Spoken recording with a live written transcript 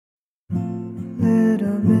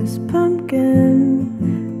Miss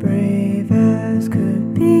Pumpkin, brave as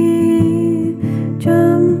could be,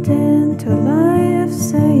 jumped into life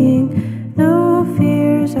saying, no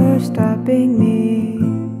fears are stopping me.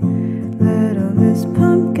 Little Miss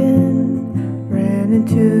Pumpkin ran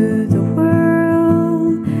into the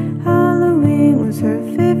world. Halloween was her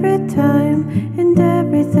favorite time, and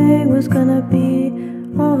everything was gonna be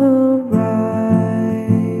alright.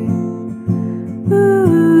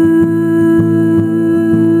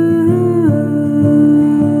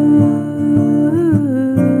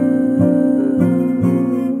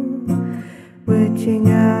 Witching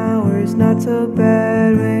hours not so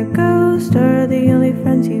bad when ghosts are the only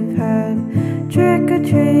friends you've had. Trick or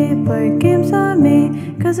treat, play games on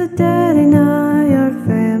me, 'cause a dead ain't not your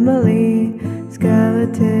family.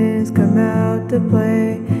 Skeletons come out to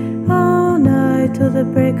play all night till the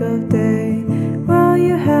break of day. While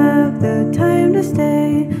you have the time to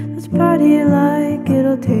stay, let's party like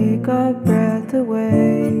it'll take our breath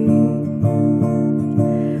away.